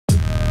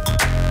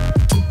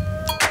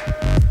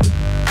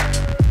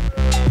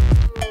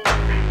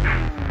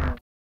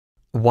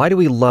Why do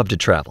we love to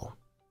travel?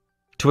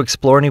 To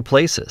explore new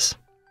places,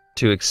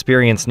 to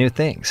experience new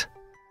things.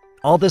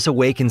 All this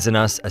awakens in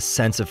us a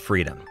sense of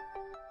freedom.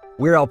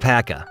 We're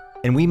Alpaca,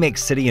 and we make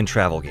city and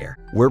travel gear.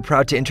 We're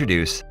proud to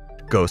introduce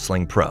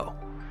GoSling Pro.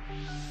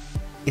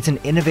 It's an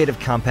innovative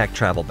compact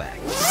travel bag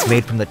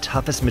made from the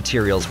toughest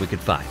materials we could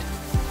find.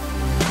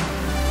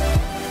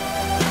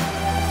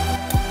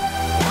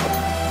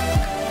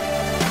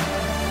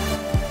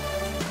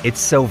 It's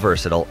so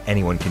versatile,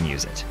 anyone can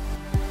use it.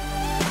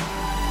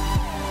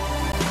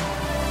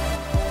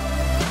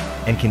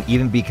 And can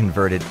even be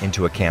converted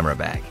into a camera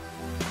bag.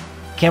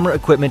 Camera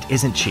equipment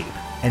isn't cheap,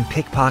 and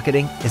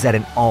pickpocketing is at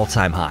an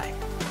all-time high.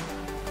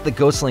 The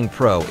GoSling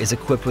Pro is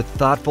equipped with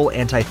thoughtful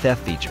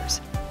anti-theft features,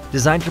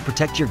 designed to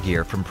protect your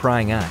gear from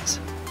prying eyes.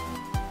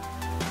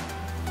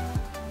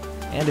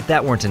 And if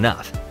that weren't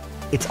enough,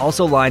 it's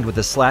also lined with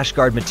a slash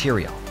guard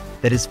material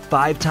that is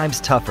 5 times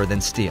tougher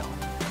than steel,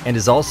 and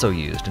is also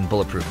used in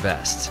bulletproof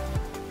vests.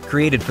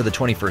 Created for the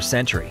 21st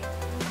century,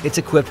 it's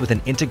equipped with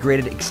an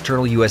integrated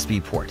external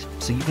USB port,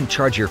 so you can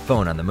charge your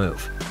phone on the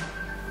move.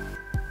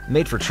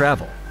 Made for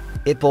travel,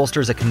 it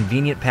bolsters a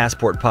convenient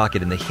passport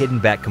pocket in the hidden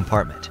back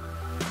compartment,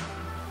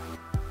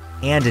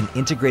 and an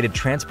integrated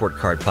transport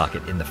card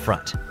pocket in the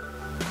front.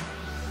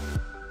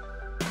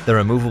 The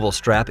removable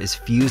strap is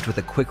fused with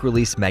a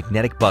quick-release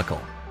magnetic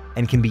buckle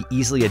and can be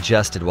easily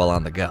adjusted while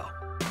on the go.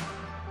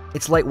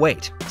 It's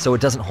lightweight, so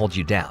it doesn't hold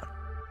you down.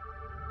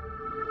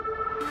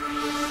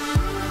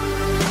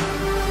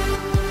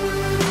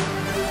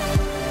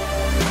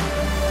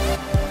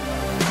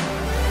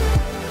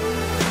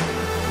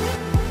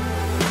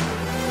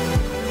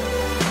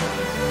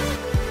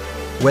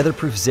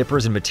 Weatherproof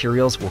zippers and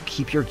materials will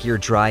keep your gear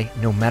dry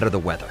no matter the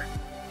weather.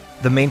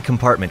 The main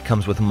compartment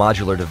comes with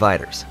modular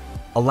dividers,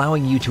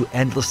 allowing you to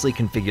endlessly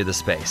configure the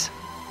space.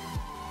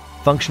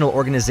 Functional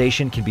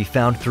organization can be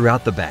found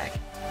throughout the bag.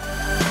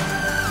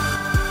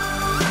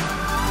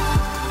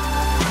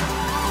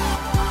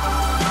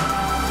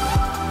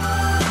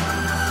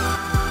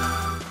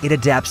 It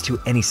adapts to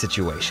any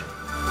situation.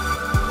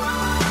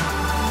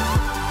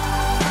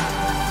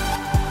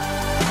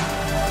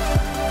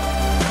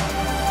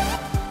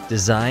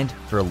 Designed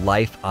for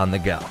life on the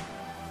go.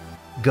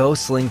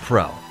 GoSling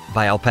Pro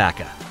by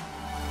Alpaca.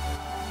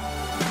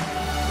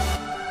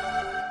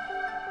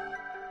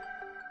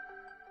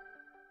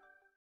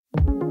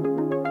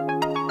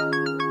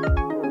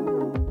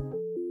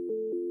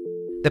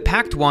 The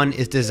Packed One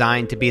is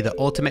designed to be the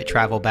ultimate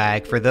travel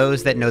bag for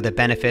those that know the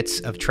benefits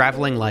of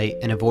traveling light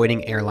and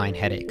avoiding airline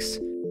headaches.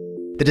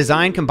 The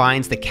design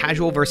combines the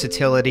casual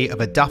versatility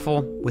of a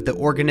duffel with the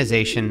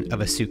organization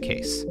of a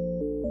suitcase.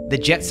 The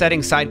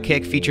jet-setting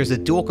sidekick features a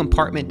dual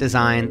compartment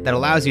design that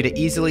allows you to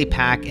easily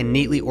pack and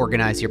neatly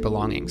organize your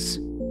belongings.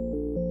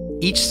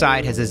 Each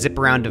side has a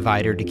zip-around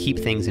divider to keep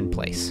things in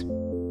place.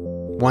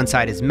 One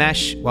side is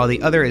mesh, while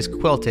the other is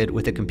quilted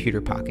with a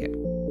computer pocket.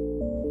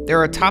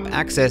 There are top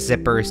access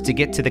zippers to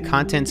get to the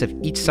contents of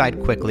each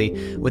side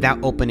quickly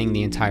without opening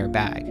the entire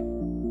bag.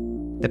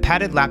 The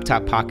padded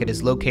laptop pocket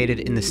is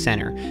located in the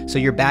center, so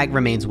your bag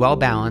remains well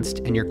balanced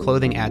and your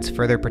clothing adds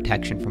further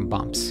protection from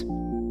bumps.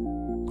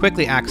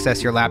 Quickly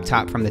access your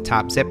laptop from the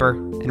top zipper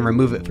and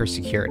remove it for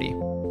security.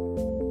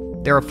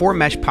 There are 4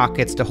 mesh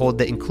pockets to hold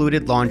the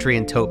included laundry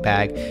and tote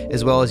bag,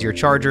 as well as your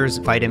chargers,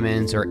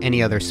 vitamins, or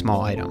any other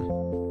small item.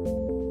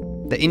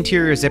 The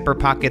interior zipper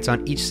pockets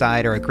on each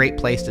side are a great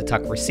place to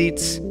tuck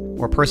receipts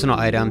or personal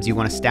items you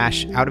want to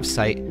stash out of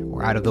sight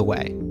or out of the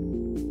way.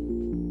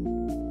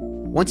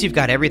 Once you've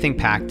got everything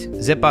packed,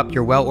 zip up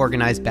your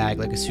well-organized bag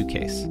like a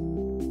suitcase.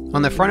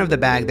 On the front of the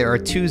bag, there are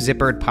 2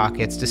 zippered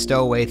pockets to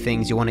stow away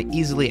things you want to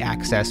easily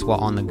access while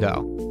on the go.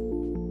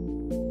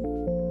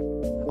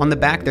 On the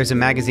back, there's a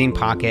magazine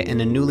pocket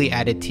and a newly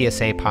added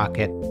TSA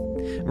pocket.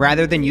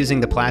 Rather than using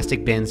the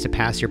plastic bins to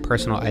pass your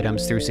personal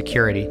items through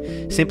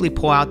security, simply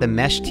pull out the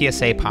mesh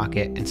TSA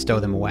pocket and stow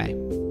them away.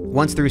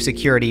 Once through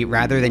security,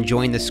 rather than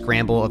join the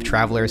scramble of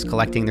travelers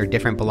collecting their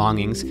different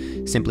belongings,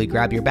 simply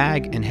grab your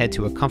bag and head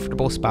to a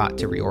comfortable spot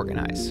to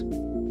reorganize.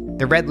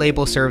 The red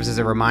label serves as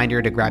a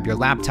reminder to grab your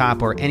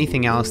laptop or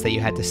anything else that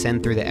you had to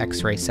send through the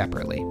X-ray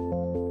separately.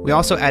 We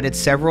also added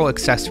several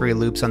accessory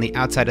loops on the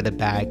outside of the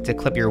bag to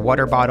clip your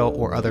water bottle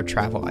or other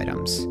travel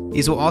items.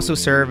 These will also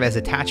serve as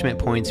attachment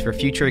points for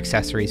future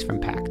accessories from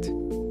Packed.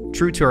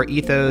 True to our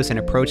ethos and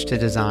approach to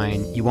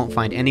design, you won't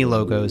find any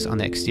logos on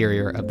the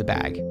exterior of the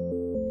bag.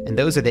 And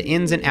those are the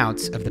ins and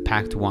outs of the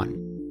Packed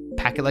One.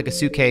 Pack it like a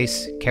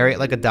suitcase, carry it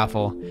like a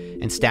duffel,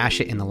 and stash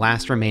it in the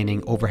last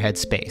remaining overhead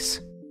space.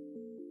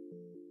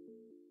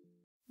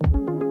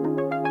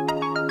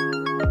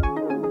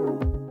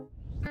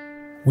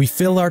 We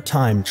fill our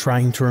time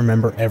trying to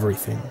remember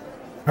everything.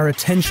 Our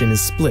attention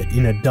is split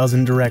in a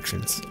dozen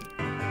directions.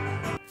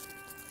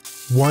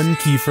 One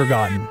key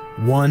forgotten,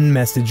 one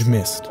message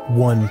missed,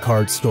 one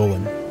card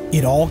stolen.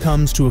 It all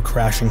comes to a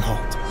crashing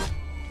halt.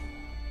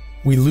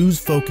 We lose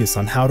focus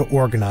on how to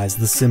organize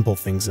the simple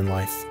things in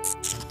life.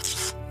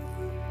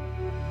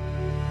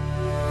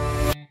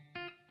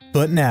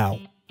 But now,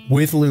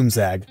 with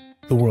LoomZag,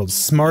 the world's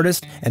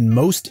smartest and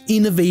most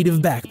innovative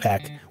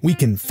backpack, we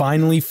can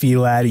finally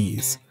feel at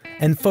ease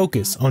and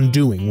focus on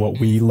doing what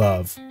we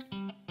love.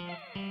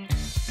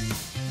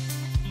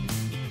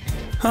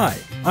 Hi,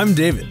 I'm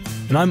David,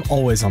 and I'm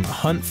always on the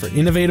hunt for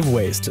innovative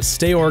ways to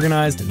stay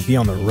organized and be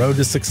on the road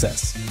to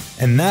success.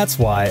 And that's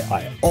why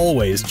I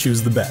always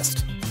choose the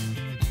best.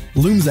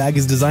 LoomZag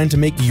is designed to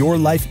make your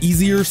life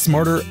easier,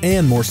 smarter,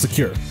 and more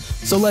secure.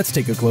 So let's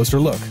take a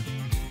closer look.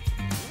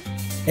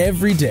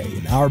 Every day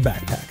in our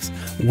backpacks,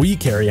 we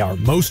carry our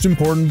most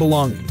important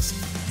belongings.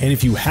 And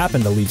if you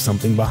happen to leave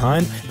something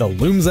behind, the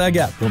LoomZag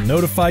app will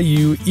notify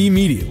you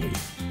immediately.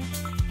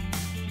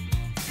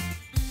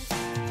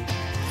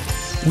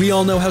 We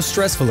all know how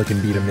stressful it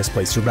can be to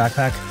misplace your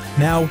backpack.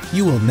 Now,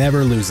 you will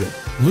never lose it.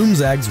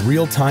 LoomZag's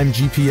real-time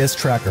GPS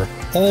tracker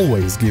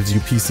always gives you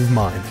peace of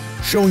mind,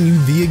 showing you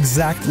the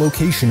exact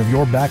location of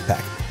your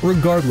backpack,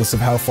 regardless of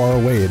how far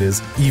away it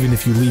is, even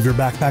if you leave your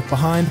backpack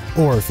behind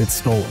or if it's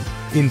stolen.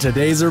 In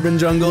today's urban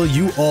jungle,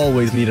 you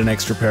always need an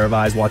extra pair of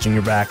eyes watching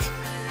your back.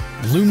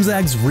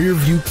 LoomZag's rear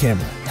view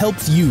camera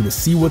helps you to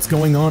see what's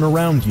going on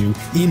around you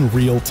in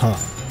real time.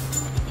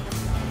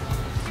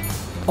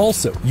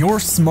 Also, your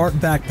smart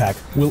backpack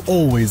will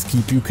always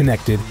keep you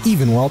connected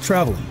even while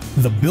traveling.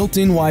 The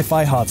built-in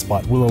Wi-Fi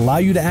hotspot will allow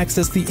you to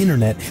access the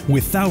internet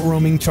without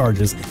roaming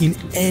charges in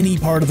any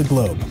part of the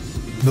globe.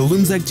 The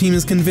LoomZag team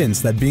is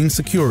convinced that being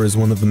secure is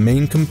one of the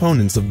main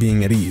components of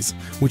being at ease,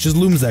 which is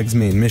LoomZag's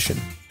main mission.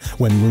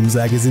 When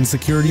LoomZag is in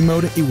security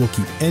mode, it will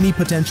keep any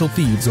potential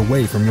thieves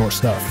away from your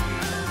stuff.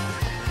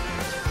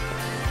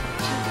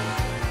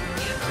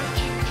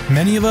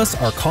 Many of us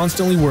are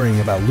constantly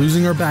worrying about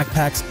losing our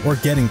backpacks or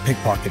getting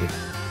pickpocketed.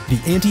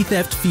 The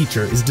anti-theft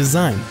feature is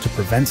designed to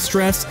prevent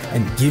stress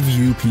and give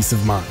you peace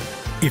of mind.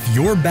 If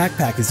your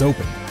backpack is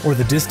open, or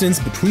the distance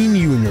between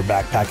you and your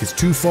backpack is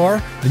too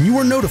far, then you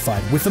are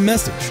notified with a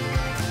message.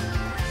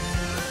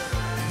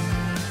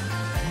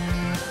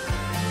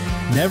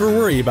 Never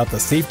worry about the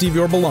safety of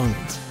your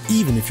belongings,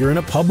 even if you're in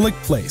a public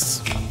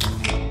place.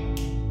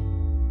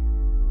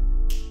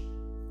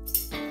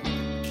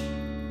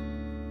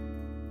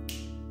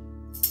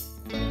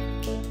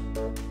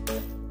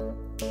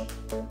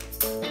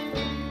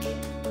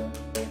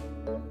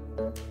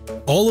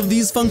 All of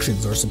these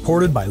functions are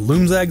supported by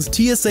LoomZag's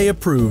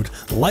TSA-approved,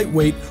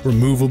 lightweight,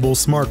 removable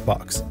smart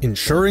box,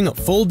 ensuring a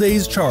full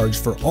day's charge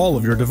for all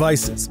of your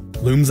devices.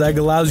 LoomZag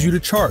allows you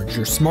to charge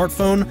your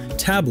smartphone,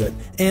 tablet,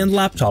 and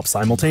laptop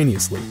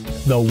simultaneously.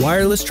 The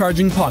wireless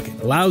charging pocket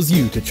allows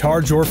you to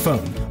charge your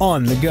phone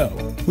on the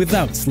go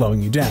without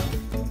slowing you down.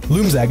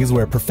 LoomZag is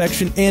where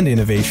perfection and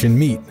innovation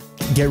meet.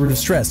 Get rid of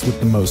stress with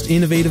the most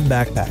innovative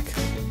backpack.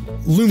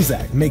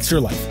 LoomZag makes your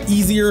life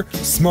easier,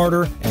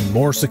 smarter, and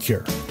more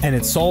secure, and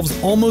it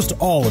solves almost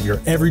all of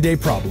your everyday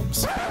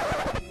problems.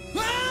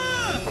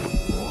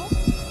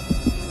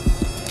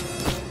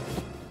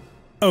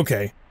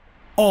 Okay,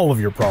 all of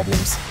your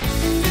problems.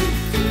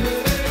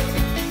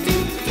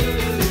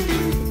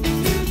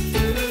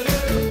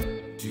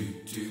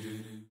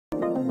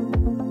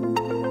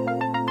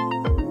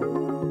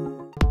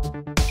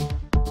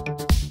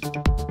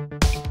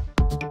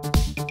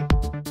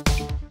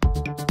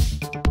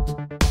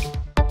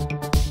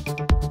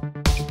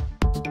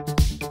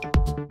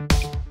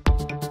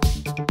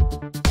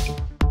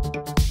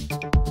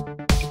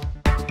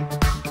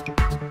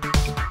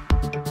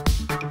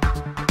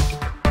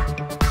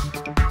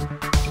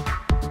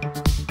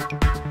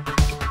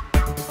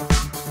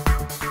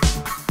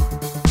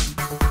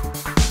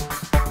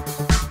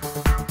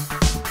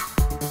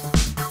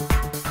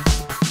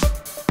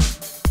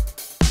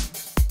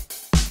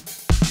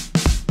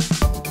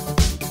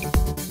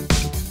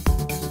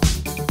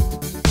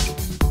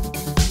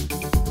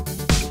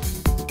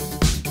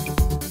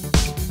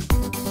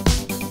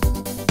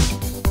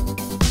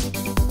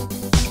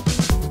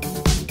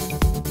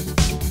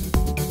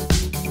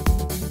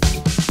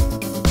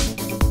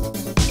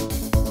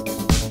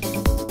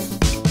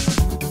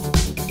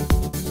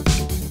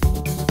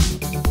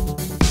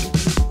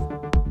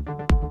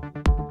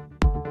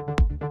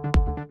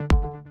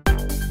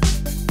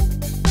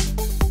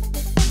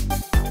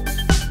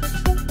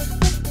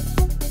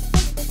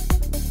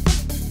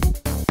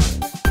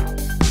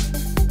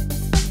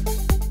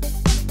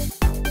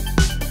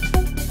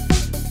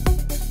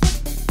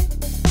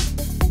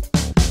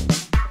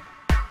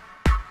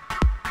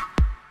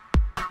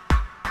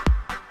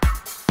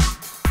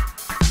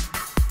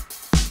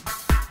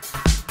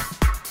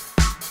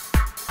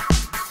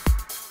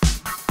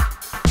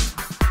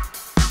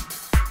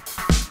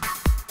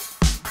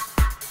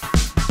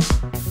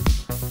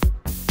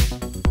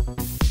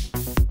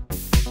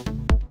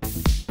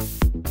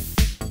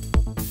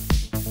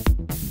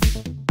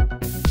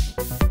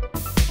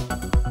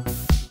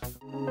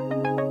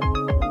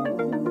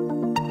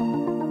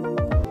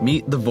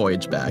 Meet the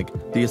Voyage Bag,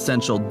 the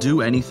essential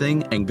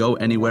do-anything and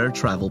go-anywhere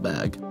travel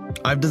bag.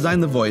 I've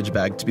designed the Voyage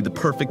Bag to be the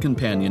perfect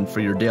companion for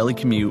your daily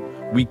commute,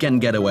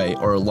 weekend getaway,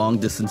 or a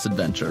long-distance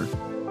adventure.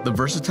 The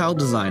versatile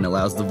design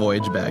allows the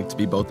Voyage bag to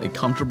be both a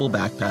comfortable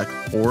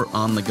backpack or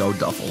on-the-go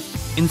duffel.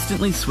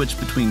 Instantly switch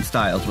between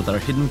styles with our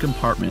hidden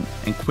compartment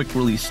and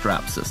quick-release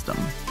strap system.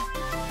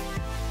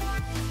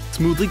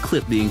 Smoothly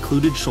clip the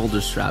included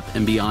shoulder strap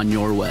and be on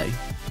your way.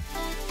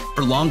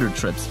 For longer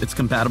trips, it's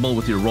compatible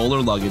with your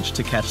roller luggage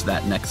to catch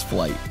that next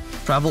flight.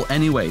 Travel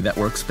any way that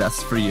works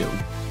best for you.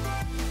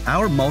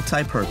 Our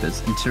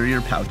multi-purpose interior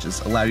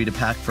pouches allow you to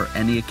pack for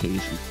any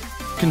occasion.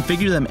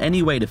 Configure them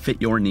any way to fit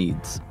your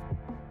needs.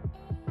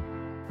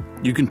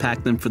 You can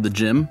pack them for the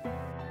gym,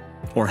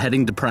 or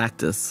heading to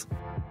practice,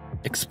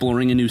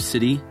 exploring a new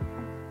city,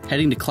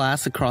 heading to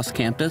class across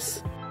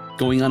campus,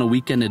 going on a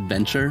weekend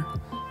adventure,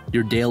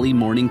 your daily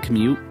morning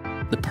commute,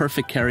 the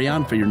perfect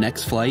carry-on for your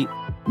next flight,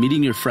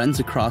 meeting your friends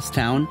across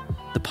town.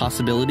 The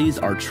possibilities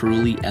are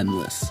truly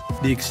endless.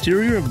 The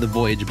exterior of the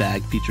Voyage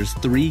bag features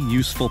 3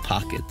 useful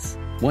pockets.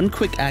 One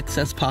quick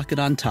access pocket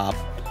on top,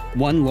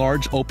 one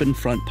large open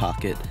front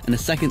pocket, and a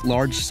second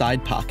large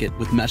side pocket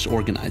with mesh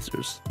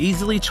organizers.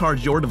 Easily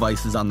charge your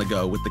devices on the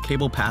go with the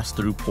cable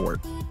pass-through port.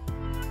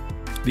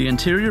 The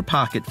interior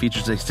pocket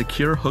features a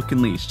secure hook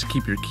and leash to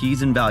keep your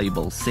keys and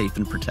valuables safe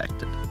and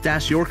protected.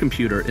 Stash your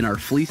computer in our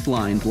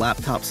fleece-lined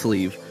laptop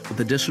sleeve with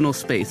additional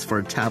space for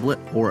a tablet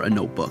or a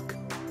notebook.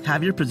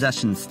 Have your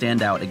possessions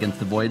stand out against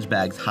the Voyage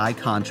bag's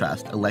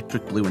high-contrast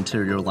electric blue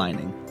interior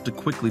lining to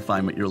quickly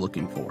find what you're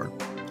looking for.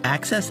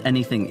 Access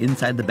anything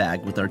inside the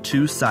bag with our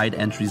 2 side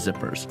entry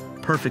zippers,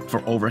 perfect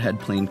for overhead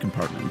plane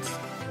compartments.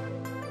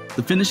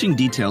 The finishing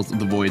details of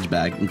the Voyage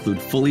bag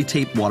include fully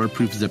taped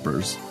waterproof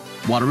zippers,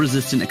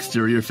 water-resistant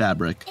exterior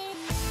fabric,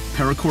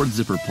 paracord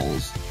zipper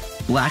pulls,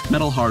 black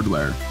metal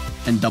hardware,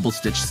 and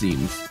double-stitch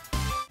seams.